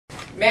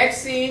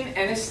Maxine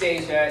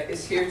Anastasia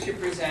is here to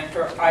present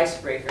her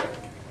icebreaker,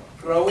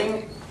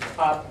 Growing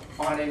Up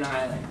on an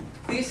Island.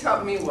 Please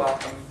help me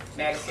welcome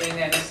Maxine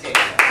Anastasia.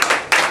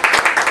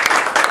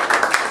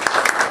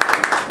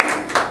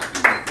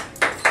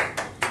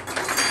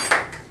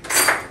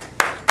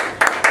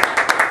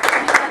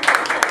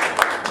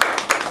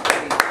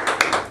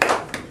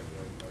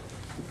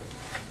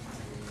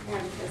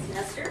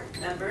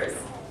 Members.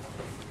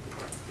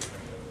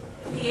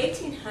 In the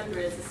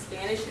 1800s, a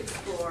Spanish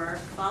explorer,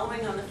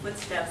 following on the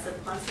footsteps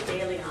of Ponce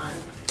de Leon,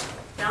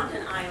 found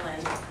an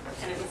island,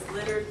 and it was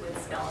littered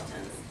with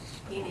skeletons.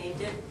 He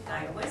named it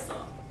Gallo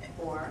Hueso,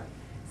 or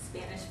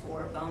Spanish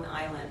for Bone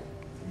Island.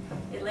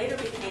 It later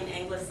became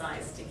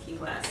anglicized to Key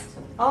West.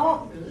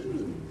 Oh.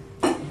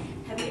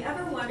 Have you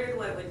ever wondered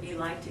what it would be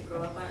like to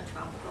grow up on a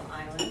tropical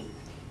island?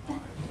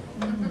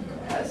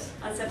 Yes.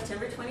 On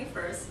September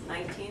 21st,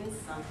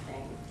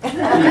 19-something,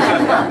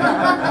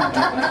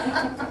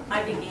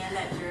 I began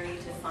that journey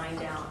to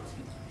find out.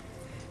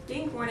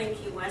 Being born in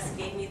Key West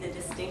gave me the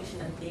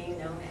distinction of being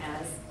known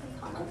as a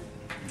colony.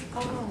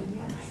 Oh,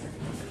 yes.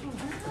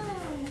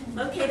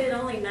 Located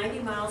only 90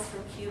 miles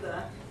from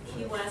Cuba,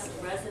 Key West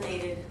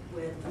resonated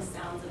with the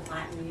sounds of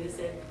Latin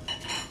music,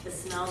 the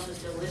smells of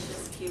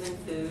delicious Cuban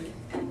food,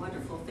 and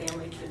wonderful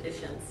family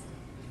traditions.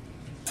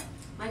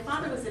 My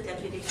father was a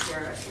deputy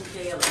sheriff and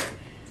jailer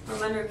for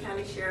Monroe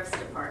County Sheriff's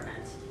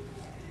Department.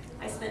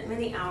 I spent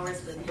many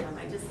hours with him.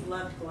 I just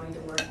loved going to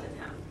work with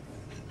him.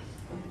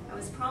 I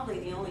was probably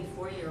the only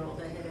 4-year-old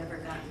that had ever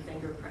gotten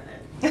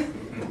fingerprinted.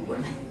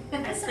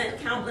 I spent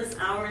countless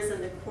hours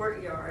in the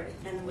courtyard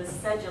and was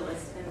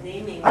sedulous in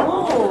naming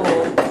all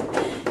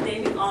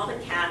the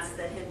cats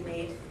that had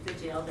made the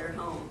jail their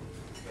home.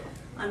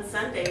 On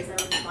Sundays, I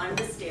would climb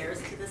the stairs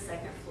to the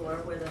second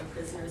floor where the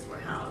prisoners were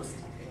housed.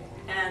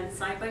 And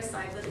side by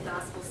side with the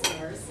gospel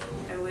singers,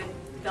 I would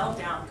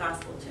belt out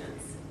gospel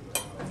tunes.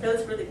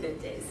 Those were the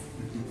good days.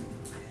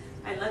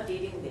 I loved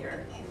eating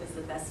there. It was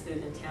the best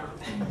food in town.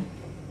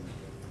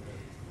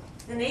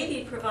 The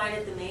Navy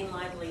provided the main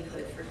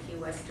livelihood for Key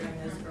West during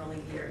those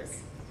early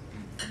years.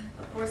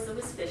 Of course, there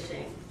was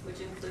fishing, which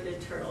included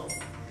turtles,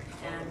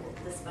 and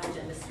the sponge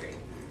industry.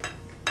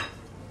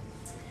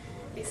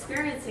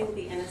 Experiencing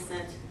the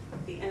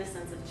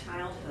innocence of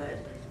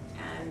childhood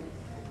and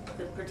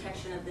the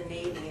protection of the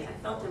Navy, I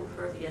felt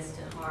impervious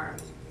to harm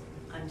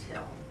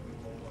until.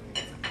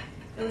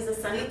 It was a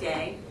sunny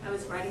day. I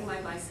was riding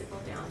my bicycle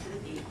down to the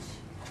beach.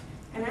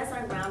 And as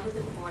I rounded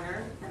the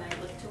corner and I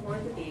looked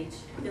toward the beach,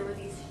 there were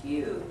these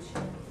huge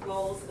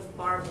rolls of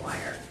barbed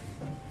wire,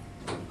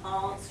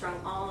 all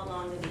strung all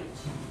along the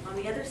beach. On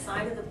the other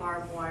side of the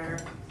barbed wire,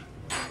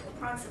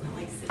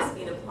 approximately 6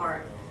 feet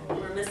apart,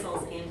 were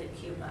missiles aimed at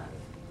Cuba.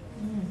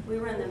 We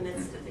were in the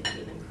midst of the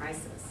Cuban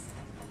crisis.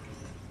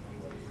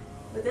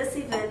 With this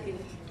event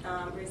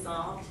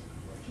resolved,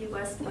 Key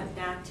West went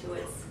back to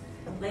its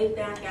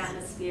laid-back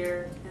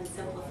atmosphere and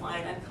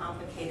simplified,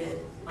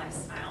 uncomplicated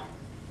lifestyle.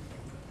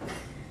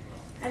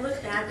 I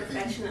look back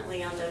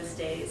affectionately on those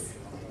days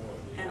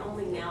and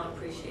only now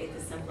appreciate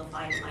the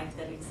simplified life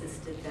that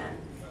existed then.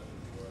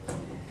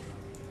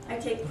 I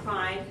take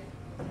pride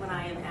when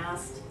I am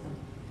asked,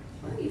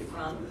 "Where are you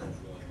from?"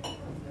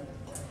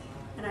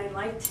 And I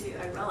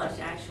relish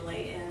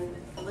actually in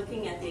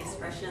looking at the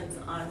expressions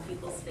on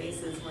people's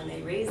faces when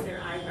they raise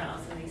their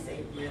eyebrows and they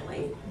say,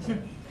 "Really?"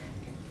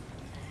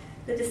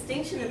 The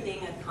distinction of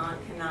being a con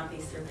cannot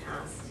be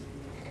surpassed,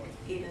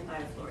 even by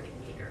a Florida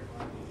gator.